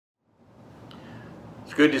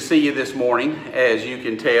It's good to see you this morning. As you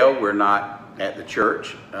can tell, we're not at the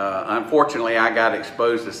church. Unfortunately, I got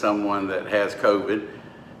exposed to someone that has COVID,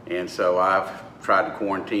 and so I've tried to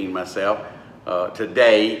quarantine myself.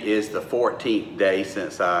 Today is the 14th day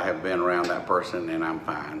since I have been around that person, and I'm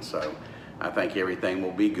fine. So I think everything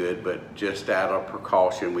will be good, but just out of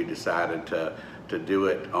precaution, we decided to do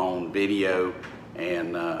it on video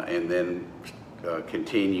and then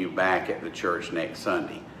continue back at the church next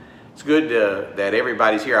Sunday. It's good that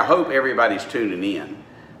everybody's here. I hope everybody's tuning in.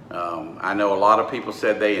 I know a lot of people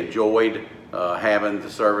said they enjoyed having the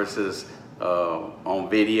services on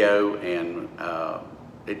video, and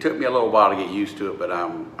it took me a little while to get used to it, but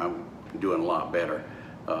I'm doing a lot better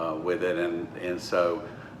with it. And so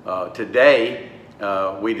today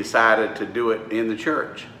we decided to do it in the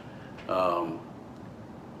church.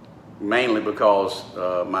 Mainly because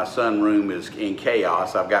my son's room is in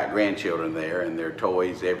chaos. I've got grandchildren there and there are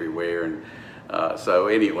toys everywhere, and so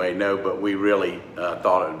anyway, but we really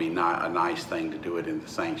thought it would be a nice thing to do it in the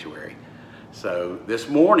sanctuary. So this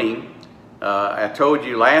morning, I told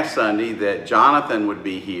you last Sunday that Jonathan would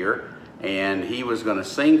be here and he was going to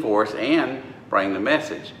sing for us and bring the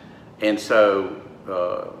message. And so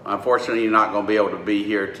unfortunately you're not going to be able to be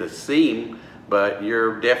here to see him, but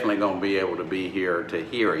you're definitely going to be able to be here to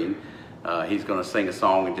hear him. He's going to sing a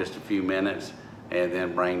song in just a few minutes and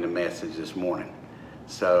then bring the message this morning.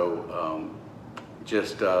 So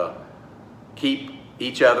just keep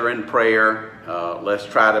each other in prayer. Let's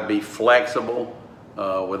try to be flexible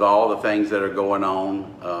with all the things that are going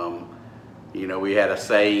on. You know, we had a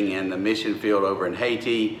saying in the mission field over in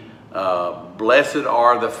Haiti, blessed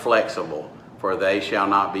are the flexible, for they shall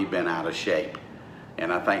not be bent out of shape.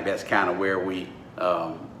 And I think that's kind of where we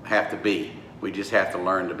have to be. We just have to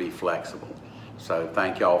learn to be flexible. So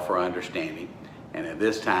thank y'all for understanding. And at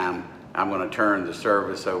this time, I'm going to turn the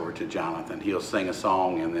service over to Jonathan. He'll sing a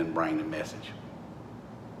song and then bring the message.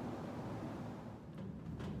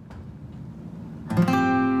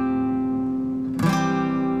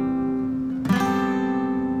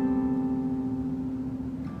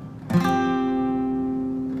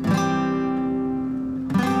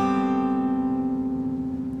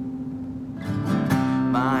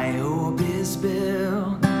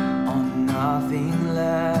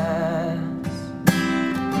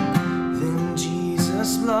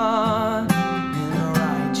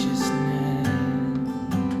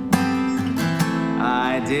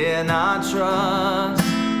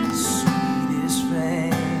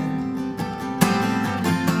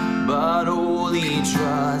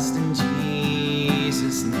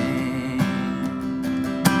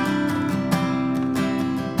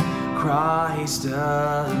 Christ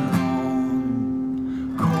alone,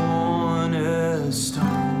 cornerstone,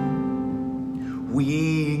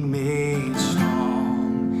 weak made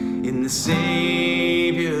strong in the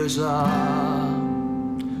Savior's love.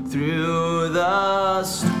 Through the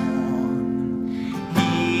storm,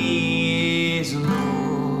 He is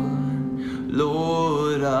Lord,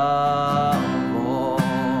 Lord of all.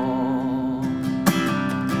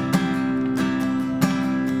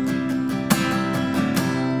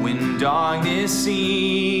 When darkness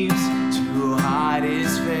seems to hide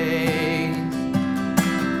His face,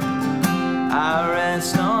 I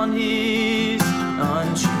rest on His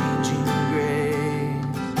unchanging grace.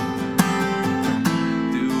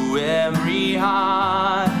 Through every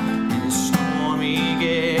high and stormy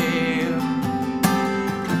gale,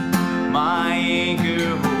 my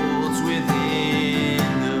anchor holds within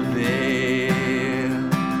the veil.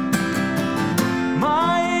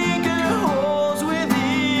 My anchor holds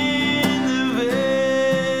within the veil.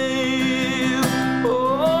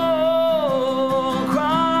 Oh,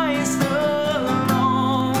 Christ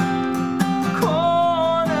alone,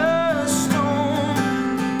 cornerstone,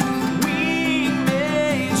 weak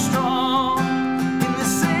made strong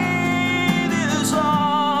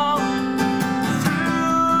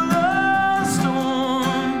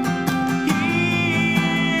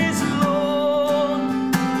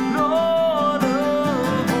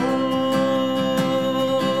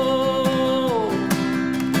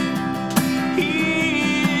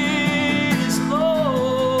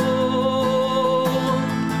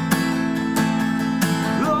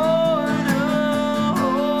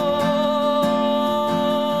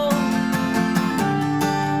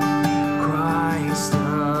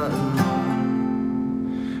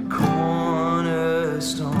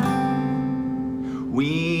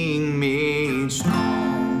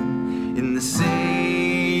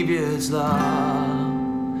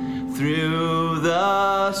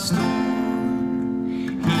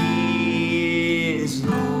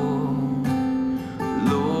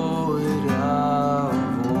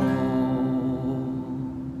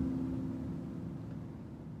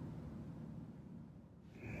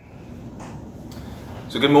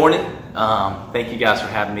So good morning. Thank you guys for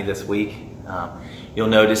having me this week. You'll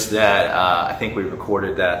notice that I think we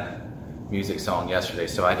recorded that music song yesterday,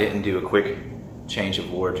 so I didn't do a quick change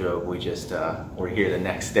of wardrobe. We just were here the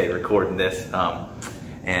next day recording this,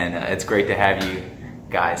 and it's great to have you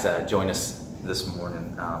guys join us this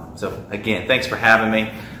morning. So again, thanks for having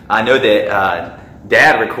me. I know that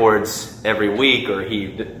Dad records every week, or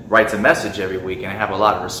he writes a message every week, and I have a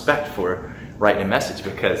lot of respect for writing a message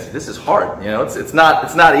because this is hard. You know, it's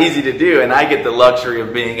not easy to do, and I get the luxury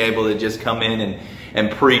of being able to just come in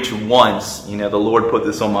and preach once. You know, the Lord put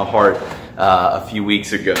this on my heart a few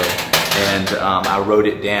weeks ago, and I wrote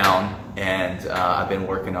it down, and I've been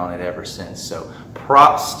working on it ever since. So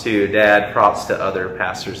props to Dad, props to other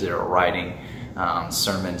pastors that are writing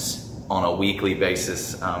sermons on a weekly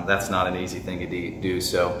basis. That's not an easy thing to do.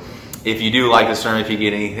 So if you do like the sermon, if you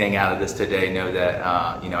get anything out of this today, know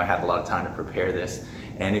that you know, I had a lot of time to prepare this.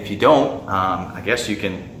 And if you don't, I guess you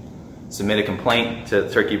can submit a complaint to the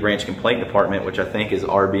Turkey Branch Complaint Department, which I think is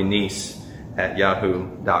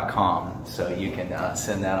rbnease@yahoo.com. So you can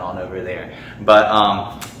send that on over there.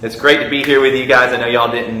 But it's great to be here with you guys. I know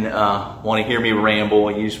y'all didn't want to hear me ramble.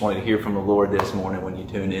 You just wanted to hear from the Lord this morning when you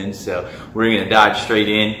tuned in. So we're going to dive straight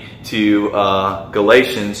in to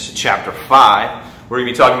Galatians chapter 5. We're going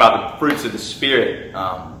to be talking about the fruits of the Spirit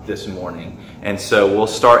this morning. And so we'll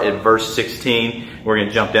start at verse 16. We're going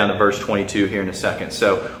to jump down to verse 22 here in a second.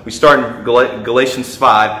 So we start in Galatians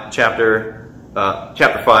 5, chapter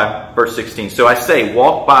 5, verse 16. So I say,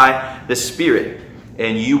 walk by the Spirit,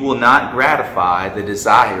 and you will not gratify the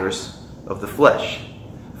desires of the flesh.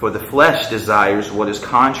 For the flesh desires what is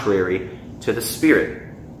contrary to the Spirit,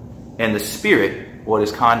 and the Spirit what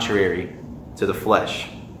is contrary to the flesh.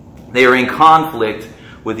 They are in conflict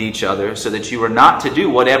with each other, so that you are not to do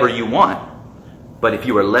whatever you want. But if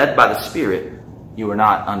you are led by the Spirit, you are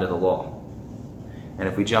not under the law. And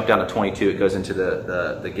if we jump down to 22, it goes into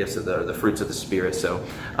the gifts of the fruits of the Spirit. So,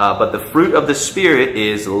 but the fruit of the Spirit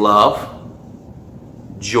is love,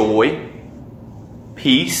 joy,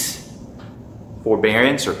 peace,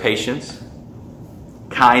 forbearance or patience,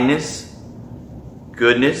 kindness,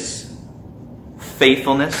 goodness,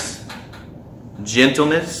 faithfulness,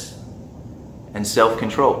 gentleness, and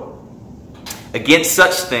self-control. Against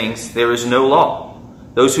such things there is no law.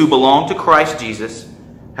 Those who belong to Christ Jesus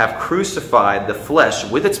have crucified the flesh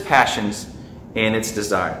with its passions and its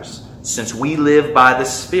desires. Since we live by the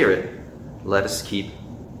Spirit, let us keep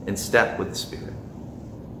in step with the Spirit.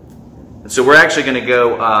 And so we're actually going to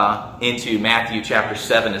go into Matthew chapter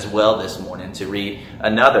 7 as well this morning to read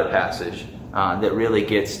another passage that really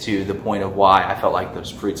gets to the point of why I felt like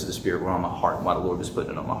those fruits of the Spirit were on my heart and why the Lord was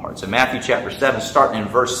putting it on my heart. So Matthew chapter 7, starting in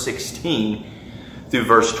verse 16 through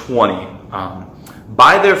verse 20.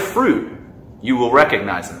 By their fruit you will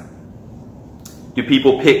recognize them. Do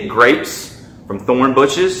people pick grapes from thorn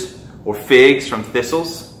bushes or figs from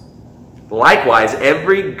thistles? Likewise,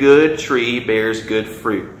 every good tree bears good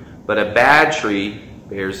fruit, but a bad tree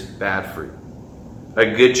bears bad fruit. A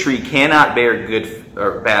good tree cannot bear good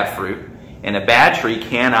or bad fruit, and a bad tree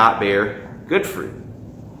cannot bear good fruit.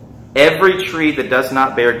 Every tree that does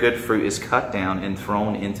not bear good fruit is cut down and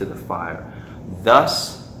thrown into the fire.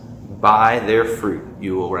 Thus, by their fruit,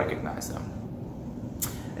 you will recognize them.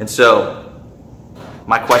 And so,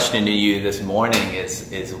 my question to you this morning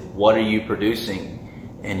is what are you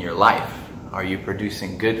producing in your life? Are you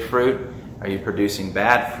producing good fruit? Are you producing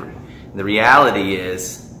bad fruit? And the reality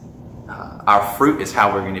is, our fruit is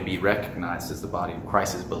how we're going to be recognized as the body of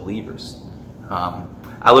Christ as believers.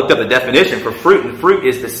 I looked up the definition for fruit, and fruit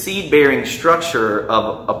is the seed-bearing structure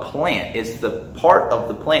of a plant. It's the part of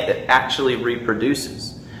the plant that actually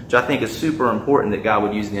reproduces, which I think is super important that God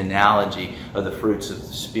would use the analogy of the fruits of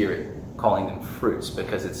the Spirit, calling them fruits,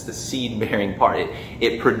 because it's the seed-bearing part.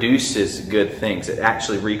 It produces good things. It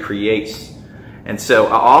actually recreates. And so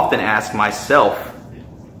I often ask myself,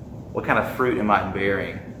 what kind of fruit am I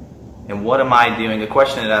bearing? And what am I doing? The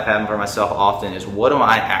question that I've had for myself often is, what am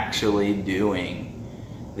I actually doing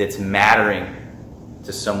that's mattering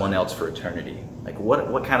to someone else for eternity? Like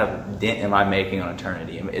what kind of dent am I making on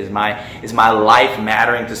eternity? Is my life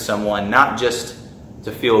mattering to someone, not just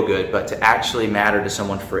to feel good, but to actually matter to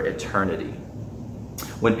someone for eternity?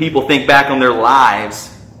 When people think back on their lives,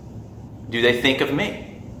 do they think of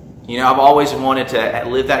me? You know, I've always wanted to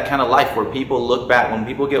live that kind of life where people look back, when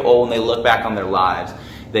people get old and they look back on their lives,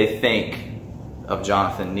 they think of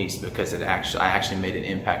Jonathan Nease because I actually made an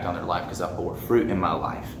impact on their life because I bore fruit in my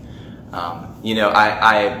life. You know,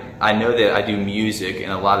 I know that I do music,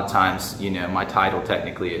 and a lot of times, you know, my title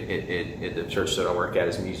technically at the church that I work at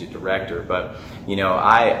is music director. But, you know,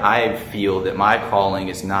 I feel that my calling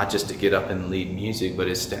is not just to get up and lead music, but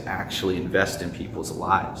it's to actually invest in people's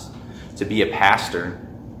lives, to be a pastor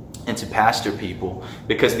and to pastor people.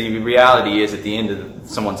 Because the reality is, at the end of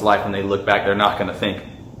someone's life, when they look back, they're not going to think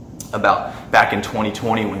about back in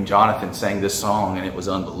 2020 when Jonathan sang this song and it was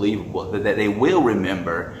unbelievable. That they will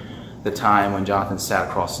remember the time when Jonathan sat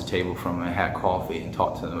across the table from them and had coffee and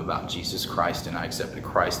talked to them about Jesus Christ, and I accepted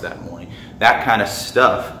Christ that morning. That kind of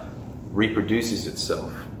stuff reproduces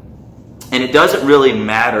itself. And it doesn't really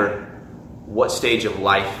matter what stage of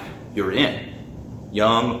life you're in.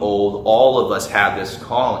 Young, old, all of us have this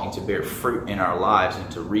calling to bear fruit in our lives and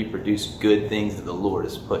to reproduce good things that the Lord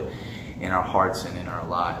has put in our hearts and in our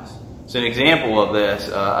lives. So an example of this,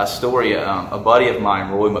 a story, a buddy of mine,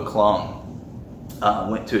 Roy McClung,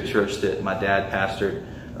 went to a church that my dad pastored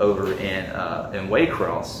over in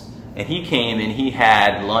Waycross. And he came and he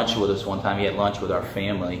had lunch with us one time. He had lunch with our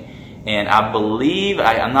family. And I believe,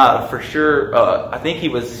 I'm not for sure, I think he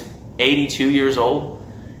was 82 years old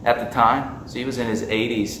at the time. So he was in his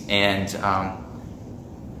 80s. And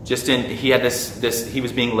he had this, he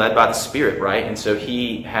was being led by the Spirit, right? And so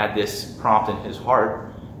he had this prompt in his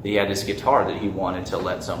heart that he had this guitar that he wanted to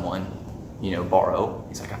let someone, you know, borrow.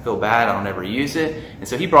 He's like, I feel bad, I don't ever use it. And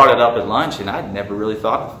so he brought it up at lunch, and I'd never really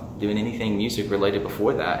thought of doing anything music related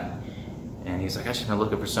before that. And he's like, I should be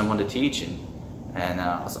looking for someone to teach. And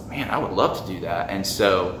I was like, man, I would love to do that. And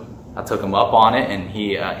so I took him up on it, and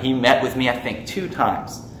he met with me, I think, 2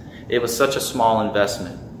 times. It was such a small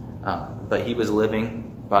investment, but he was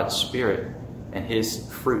living by the Spirit, and his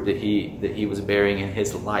fruit that he was bearing in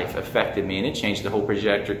his life affected me, and it changed the whole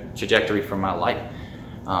trajectory from my life.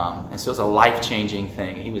 And so it was a life-changing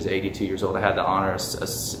thing. He was 82 years old. I had the honor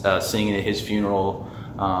of singing at his funeral.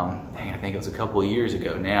 I think it was a couple of years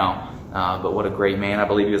ago now. But what a great man. I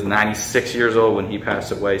believe he was 96 years old when he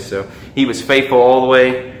passed away. So he was faithful all the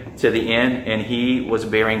way to the end, and he was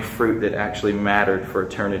bearing fruit that actually mattered for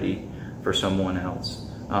eternity for someone else.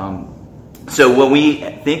 So when we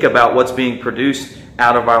think about what's being produced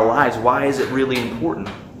out of our lives, why is it really important?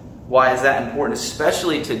 Why is that important?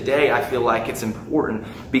 Especially today, I feel like it's important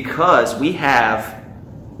because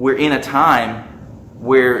we're in a time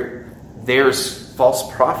where there's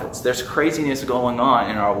false prophets. There's craziness going on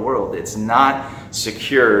in our world. It's not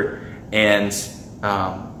secure, and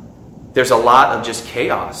there's a lot of just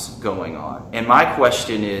chaos going on. And my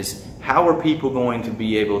question is, how are people going to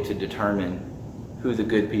be able to determine who the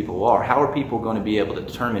good people are? How are people going to be able to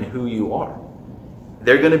determine who you are?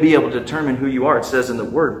 They're going to be able to determine who you are, it says in the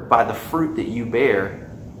Word, by the fruit that you bear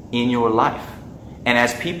in your life. And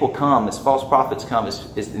as people come, as false prophets come,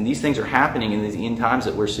 and these things are happening in these end times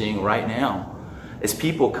that we're seeing right now, as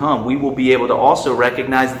people come, we will be able to also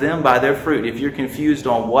recognize them by their fruit. If you're confused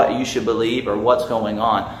on what you should believe or what's going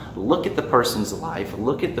on, look at the person's life.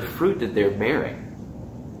 Look at the fruit that they're bearing.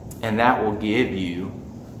 And that will give you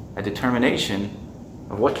a determination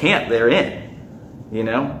of what camp they're in, you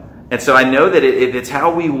know? And so I know that it's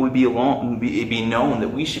how we will be known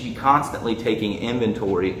that we should be constantly taking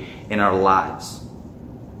inventory in our lives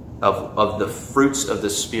of the fruits of the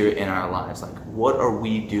Spirit in our lives. Like, what are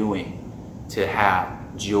we doing to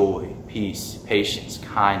have joy, peace, patience,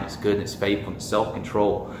 kindness, goodness, faithfulness,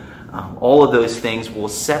 self-control? All of those things will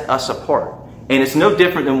set us apart. And it's no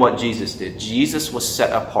different than what Jesus did. Jesus was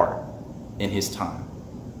set apart in his time.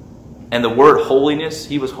 And the word holiness,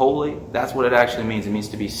 he was holy, that's what it actually means. It means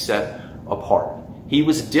to be set apart. He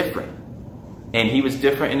was different. And he was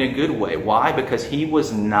different in a good way. Why? Because he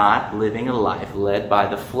was not living a life led by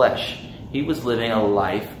the flesh. He was living a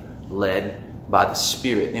life led by the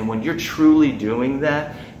Spirit. And when you're truly doing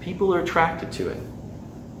that, people are attracted to it.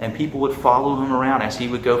 And people would follow him around as he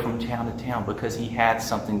would go from town to town because he had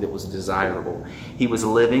something that was desirable. He was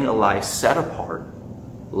living a life set apart,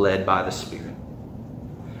 led by the Spirit.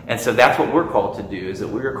 And so that's what we're called to do, is that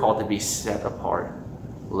we're called to be set apart,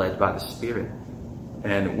 led by the Spirit.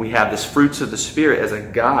 And we have this fruits of the Spirit as a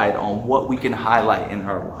guide on what we can highlight in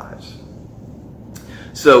our lives.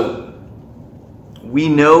 So we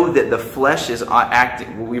know that the flesh is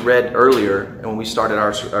acting. We read earlier when we started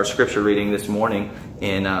our scripture reading this morning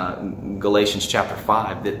in Galatians chapter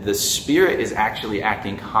 5, that the Spirit is actually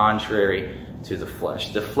acting contrary to the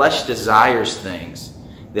flesh. The flesh desires things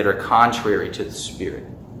that are contrary to the Spirit.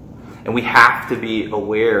 And we have to be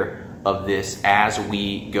aware of this as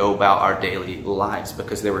we go about our daily lives,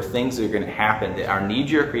 because there are things that are going to happen that our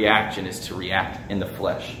knee-jerk reaction is to react in the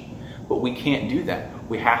flesh. But we can't do that.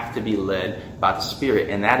 We have to be led by the Spirit,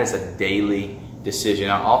 and that is a daily decision.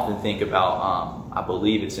 I often think about, I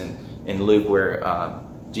believe it's in Luke where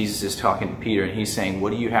Jesus is talking to Peter and he's saying,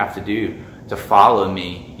 what do you have to do to follow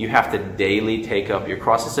me? You have to daily take up your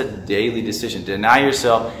cross. It's a daily decision. Deny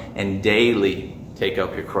yourself and daily take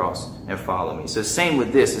up your cross and follow me. So same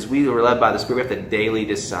with this, as we are led by the Spirit, we have to daily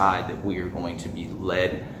decide that we are going to be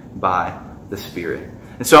led by the Spirit.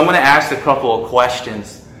 And so I'm going to ask a couple of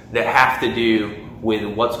questions that have to do with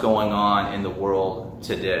what's going on in the world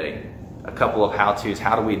today. A couple of how-tos.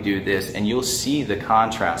 How do we do this? And you'll see the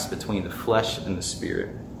contrast between the flesh and the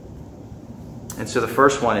Spirit. And so the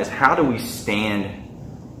first one is, how do we stand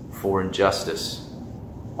for injustice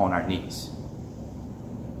on our knees?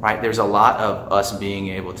 Right? There's a lot of us being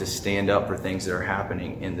able to stand up for things that are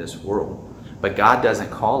happening in this world. But God doesn't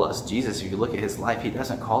call us. Jesus, if you look at his life, he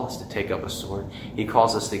doesn't call us to take up a sword. He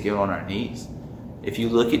calls us to get on our knees. If you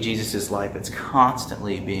look at Jesus' life, it's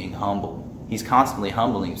constantly being humble. He's constantly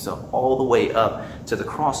humbling himself all the way up to the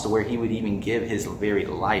cross, to where he would even give his very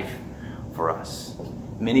life for us.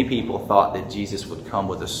 Many people thought that Jesus would come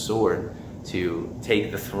with a sword to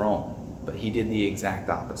take the throne, but he did the exact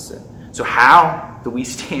opposite. So how do we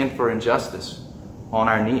stand for injustice on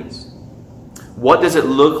our knees? What does it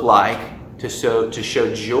look like to show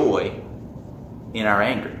joy in our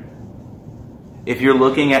anger? If you're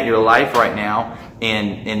looking at your life right now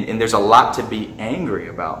and there's a lot to be angry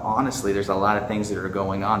about, honestly, there's a lot of things that are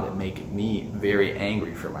going on that make me very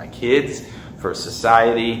angry, for my kids, for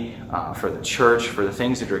society, for the church, for the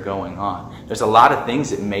things that are going on. There's a lot of things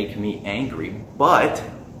that make me angry, but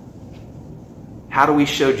how do we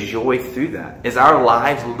show joy through that? Is our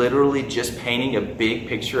lives literally just painting a big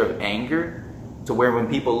picture of anger, to where when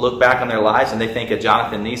people look back on their lives and they think of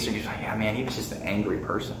Jonathan Nease, you're like, yeah, man, he was just an angry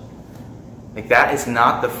person. Like, that is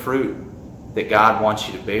not the fruit that God wants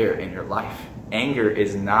you to bear in your life. Anger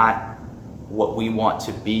is not what we want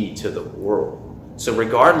to be to the world. So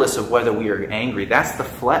regardless of whether we are angry, that's the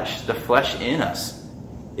flesh. The flesh in us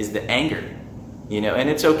is the anger. And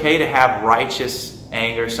it's okay to have righteous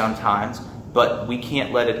anger sometimes, but we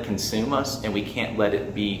can't let it consume us, and we can't let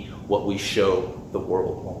it be what we show the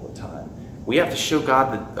world all the time. We have to show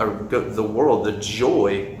God, the world, the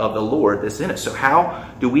joy of the Lord that's in us. So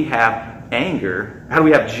how do we have anger? How do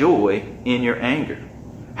we have joy in your anger?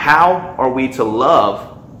 How are we to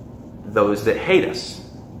love those that hate us?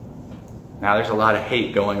 Now, there's a lot of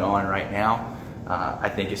hate going on right now. I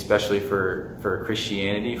think especially for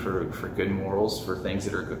Christianity, for good morals, for things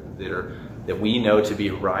that we know to be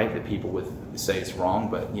right, that people would say it's wrong.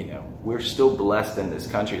 But we're still blessed in this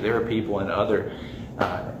country. There are people in other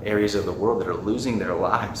areas of the world that are losing their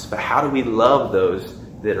lives. But how do we love those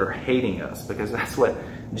that are hating us? Because that's what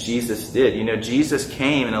Jesus did. Jesus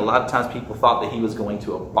came, and a lot of times people thought that he was going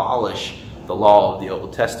to abolish the law of the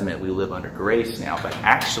Old Testament. We live under grace now, but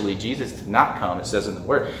actually Jesus did not come, it says in the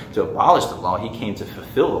Word, to abolish the law. He came to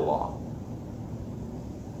fulfill the law.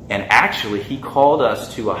 And actually, he called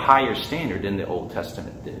us to a higher standard than the Old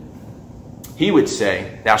Testament did. He would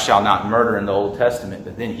say, thou shalt not murder in the Old Testament,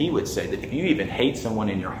 but then he would say that if you even hate someone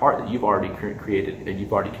in your heart, that you've already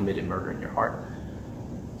committed murder in your heart.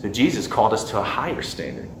 So Jesus called us to a higher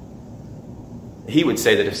standard. He would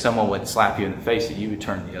say that if someone would slap you in the face, that you would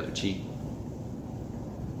turn the other cheek.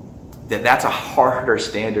 That's a harder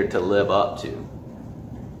standard to live up to.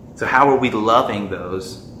 So how are we loving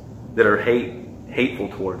those that are hateful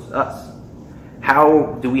towards us?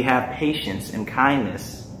 How do we have patience and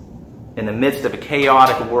kindness in the midst of a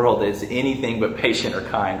chaotic world that is anything but patient or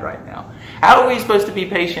kind right now? How are we supposed to be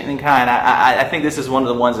patient and kind? I think this is one of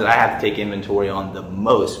the ones that I have to take inventory on the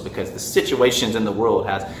most, because the situations in the world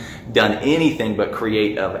has done anything but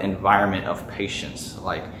create an environment of patience.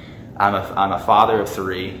 Like, I'm a father of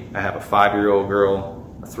 3. I have a 5-year-old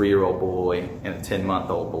girl, a 3-year-old boy, and a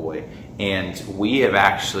 10-month-old boy. And we have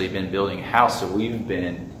actually been building a house. So we've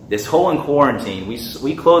been, this whole in quarantine,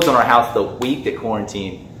 we closed on our house the week that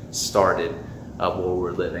quarantine started where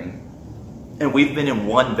we're living. And we've been in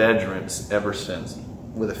 1 bedrooms ever since,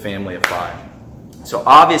 with a family of 5. So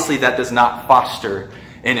obviously that does not foster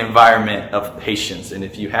an environment of patience. And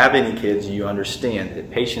if you have any kids, you understand that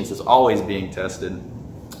patience is always being tested.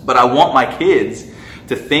 But I want my kids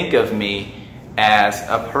to think of me as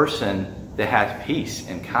a person that has peace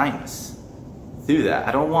and kindness through that.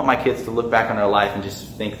 I don't want my kids to look back on their life and just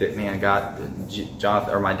think that, man,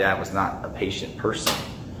 Jonathan or my dad was not a patient person.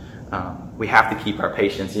 We have to keep our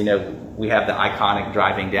patience. We have the iconic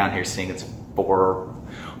driving down here scene. It's 4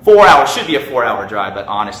 hours. Should be a 4-hour drive, but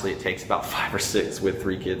honestly, it takes about 5 or 6 with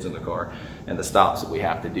 3 kids in the car and the stops that we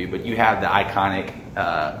have to do. But you have the iconic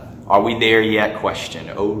Are we there yet question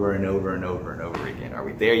over and over and over and over again. Are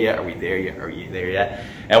we there yet? Are we there yet? Are you there yet?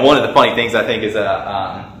 And one of the funny things I think is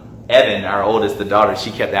Evan, our oldest, the daughter,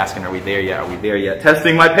 she kept asking, are we there yet? Are we there yet?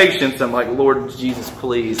 Testing my patience. I'm like, Lord Jesus,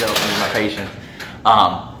 please help me with my patience.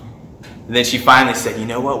 And then she finally said, you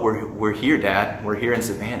know what? We're here, Dad. We're here in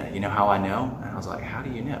Savannah. You know how I know? And I was like, how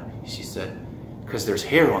do you know? She said, because there's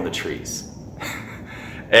hair on the trees.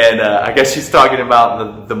 And I guess she's talking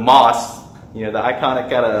about the moss, you know, the iconic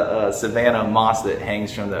kind of Savannah moss that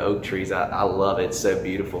hangs from the oak trees. I love it. It's so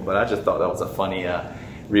beautiful. But I just thought that was a funny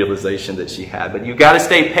realization that she had. But you got to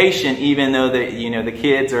stay patient, even though the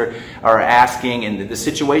kids are asking, and the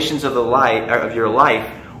situations of your life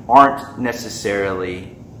aren't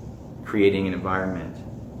necessarily creating an environment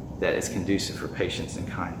that is conducive for patience and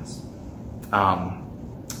kindness.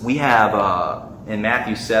 We have in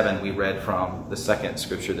Matthew 7, we read from the second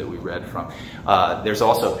scripture that we read from. There's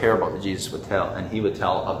also a parable that Jesus would tell, and he would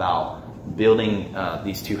tell about building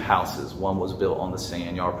these two houses. One was built on the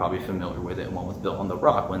sand, y'all are probably familiar with it, and one was built on the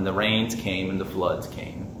rock. When the rains came and the floods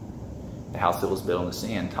came, the house that was built on the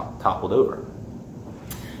sand toppled over.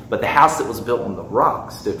 But the house that was built on the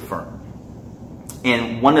rock stood firm.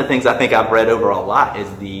 And one of the things I think I've read over a lot is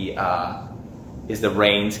the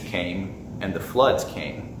rains came and the floods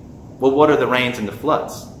came. Well, what are the rains and the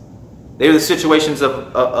floods? They're the situations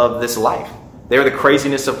of this life. They're the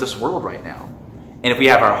craziness of this world right now. And if we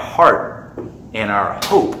have our heart and our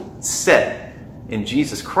hope set in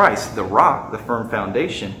Jesus Christ, the rock, the firm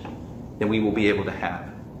foundation, then we will be able to have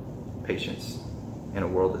patience in a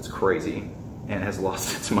world that's crazy and has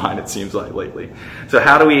lost its mind, it seems like, lately. So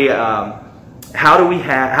how do we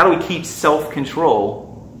keep self-control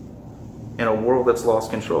in a world that's lost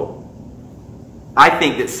control? I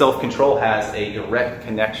think that self-control has a direct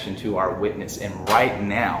connection to our witness. And right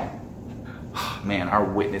now, man, our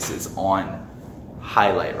witness is on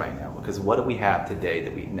highlight right now. Because what do we have today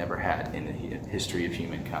that we've never had in the history of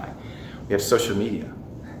humankind? We have social media.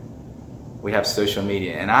 We have social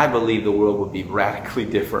media. And I believe the world would be radically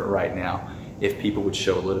different right now if people would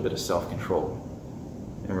show a little bit of self-control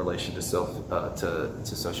in relation to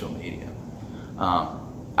social media.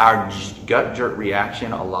 Our gut-jerk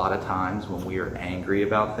reaction a lot of times when we are angry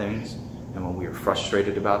about things and when we are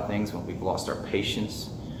frustrated about things, when we've lost our patience,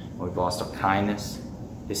 when we've lost our kindness,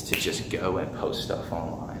 is to just go and post stuff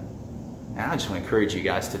online. And I just want to encourage you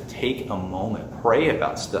guys to take a moment, pray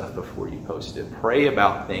about stuff before you post it. Pray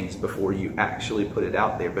about things before you actually put it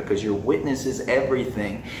out there, because your witness is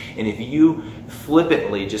everything. And if you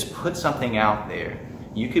flippantly just put something out there,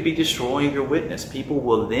 you could be destroying your witness. People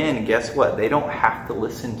will then, guess what? They don't have to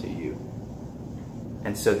listen to you.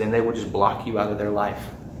 And so then they will just block you out of their life.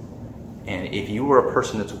 And if you are a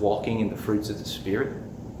person that's walking in the fruits of the Spirit,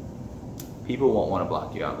 people won't want to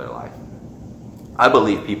block you out of their life. I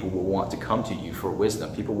believe people will want to come to you for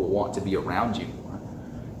wisdom. People will want to be around you more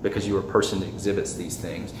because you're a person that exhibits these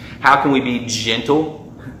things. How can we be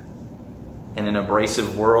gentle in an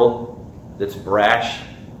abrasive world that's brash?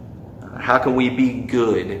 How can we be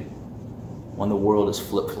good when the world is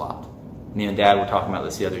flip-flopped? Me and Dad were talking about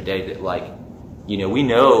this the other day, that we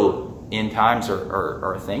know end times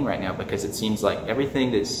are a thing right now, because it seems like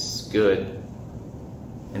everything that's good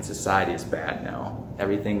in society is bad now.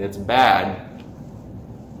 Everything that's bad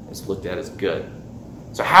is looked at as good.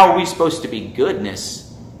 So how are we supposed to be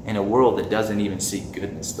goodness in a world that doesn't even see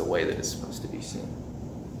goodness the way that it's supposed to be seen?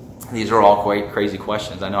 These are all quite crazy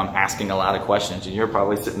questions. I know I'm asking a lot of questions, and you're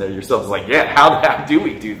probably sitting there yourselves like, yeah, how do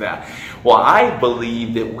we do that? Well, I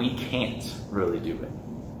believe that we can't really do it.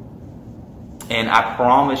 And I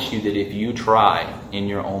promise you that if you try in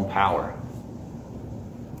your own power,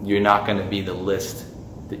 you're not going to be the list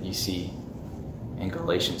that you see in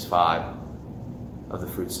Galatians 5 of the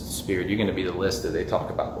fruits of the Spirit. You're going to be the list that they talk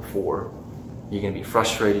about before. You're going to be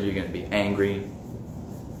frustrated. You're going to be angry,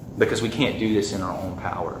 because we can't do this in our own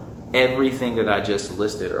power. Everything that I just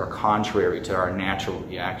listed are contrary to our natural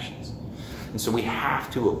reactions. And so we have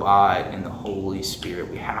to abide in the Holy Spirit.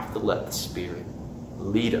 We have to let the Spirit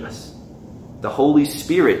lead us. The Holy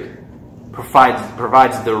Spirit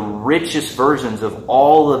provides the richest versions of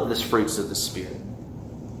all of the fruits of the Spirit.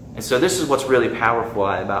 And so this is what's really powerful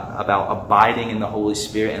about abiding in the Holy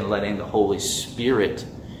Spirit and letting the Holy Spirit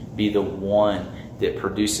be the one that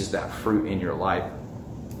produces that fruit in your life.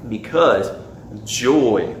 Because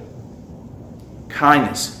joy,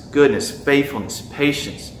 kindness, goodness, faithfulness,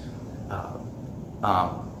 patience,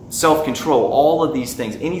 self-control, all of these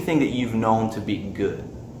things, anything that you've known to be good,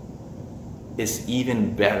 is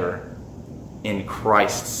even better in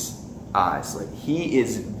Christ's eyes. Like, He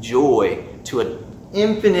is joy to an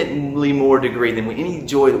infinitely more degree than any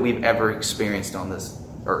joy that we've ever experienced on this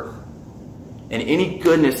earth. And any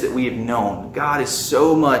goodness that we have known, God is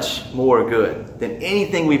so much more good than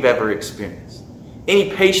anything we've ever experienced.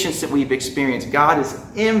 Any patience that we've experienced, God is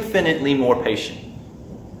infinitely more patient.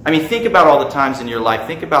 I mean, think about all the times in your life.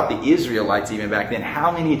 Think about the Israelites even back then. How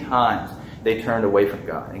many times they turned away from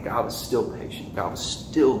God, and God was still patient. God was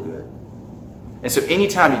still good. And so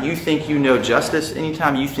anytime you think you know justice,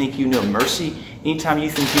 anytime you think you know mercy, anytime you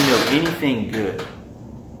think you know anything good,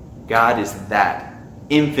 God is that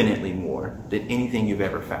infinitely more than anything you've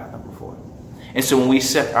ever fathomed before. And so when we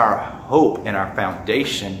set our hope and our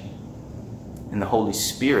foundation in the Holy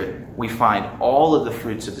Spirit, we find all of the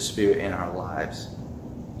fruits of the Spirit in our lives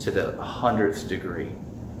to the 100th degree.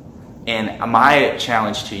 And my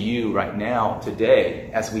challenge to you right now, today,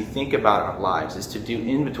 as we think about our lives, is to do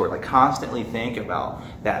inventory, like constantly think about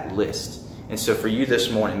that list. And so for you this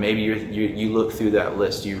morning, maybe you look through that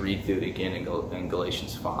list, you read through it again in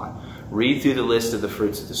Galatians 5. Read through the list of the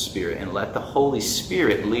fruits of the Spirit and let the Holy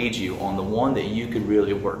Spirit lead you on the one that you could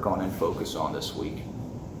really work on and focus on this week.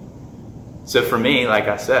 So for me, like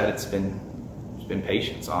I said, it's been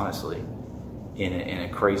patience, honestly. In a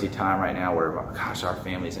crazy time right now where, gosh, our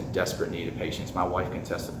family's in desperate need of patience. My wife can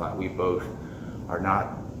testify. We both are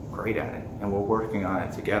not great at it, and we're working on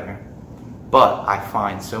it together. But I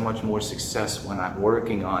find so much more success when I'm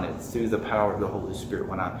working on it through the power of the Holy Spirit,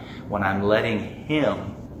 when I'm letting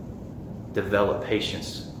Him develop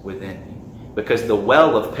patience within me. Because the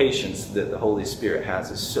well of patience that the Holy Spirit has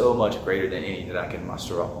is so much greater than any that I can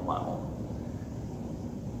muster up on my own.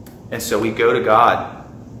 And so we go to God,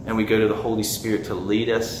 and we go to the Holy Spirit to lead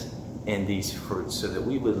us in these fruits so that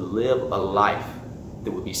we would live a life that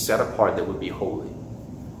would be set apart, that would be holy.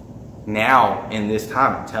 Now, in this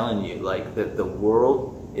time, I'm telling you, like, that the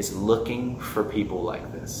world is looking for people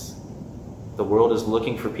like this. The world is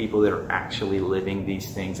looking for people that are actually living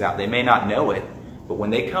these things out. They may not know it, but when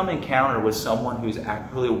they come encounter with someone who's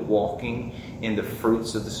actually walking in the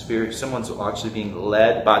fruits of the Spirit, someone's actually being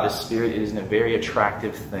led by the Spirit, it is a very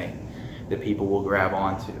attractive thing that people will grab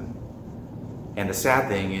onto. And the sad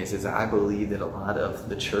thing is I believe that a lot of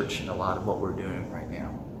the church and a lot of what we're doing right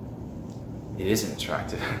now, it isn't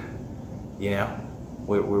attractive. You know,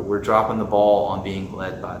 we're dropping the ball on being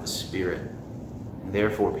led by the Spirit. And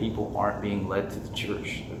therefore, people aren't being led to the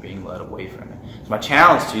church. They're being led away from it. So my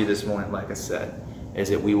challenge to you this morning, like I said, is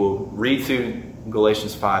that we will read through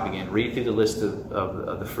Galatians 5 again, read through the list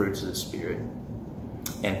of the fruits of the Spirit,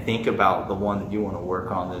 and think about the one that you want to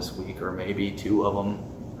work on this week, or maybe two of them,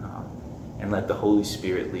 and let the Holy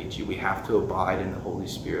Spirit lead you. We have to abide in the Holy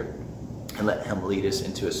Spirit and let Him lead us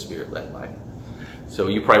into a Spirit-led life. So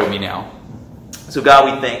you pray with me now. So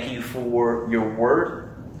God, we thank you for your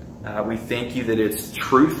word. We thank you that it's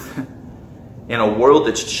truth in a world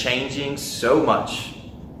that's changing so much,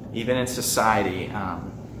 even in society.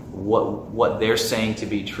 What they're saying to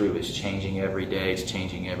be true is changing every day, it's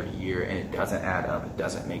changing every year, and it doesn't add up, it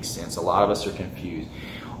doesn't make sense. A lot of us are confused.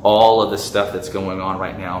 All of the stuff that's going on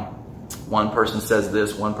right now, one person says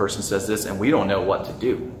this, one person says this, and we don't know what to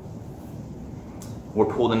do. We're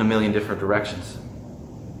pulled in a million different directions.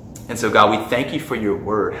 And so God, we thank you for your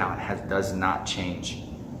word, how it does not change.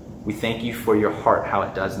 We thank you for your heart, how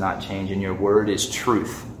it does not change, and your word is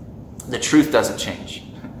truth. The truth doesn't change.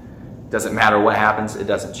 Doesn't matter what happens, it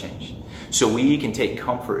doesn't change. So we can take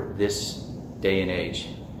comfort this day and age,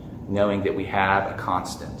 knowing that we have a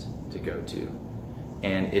constant to go to,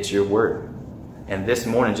 and it's your word. And this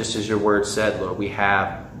morning, just as your word said, Lord, we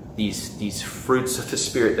have these fruits of the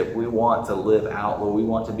Spirit that we want to live out, Lord. We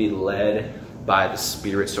want to be led by the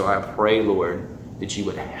Spirit. So I pray, Lord, that you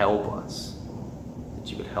would help us,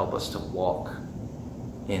 that you would help us to walk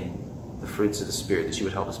in the fruits of the Spirit, that you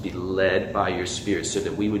would help us be led by your Spirit so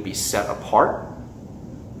that we would be set apart,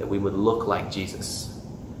 that we would look like Jesus,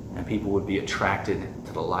 and people would be attracted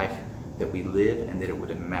to the life that we live, and that it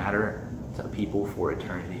would matter to people for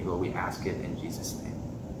eternity. Lord, we ask it in Jesus' name.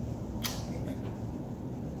 Amen.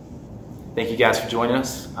 Thank you guys for joining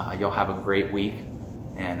us. Y'all have a great week,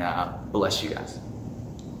 and bless you guys.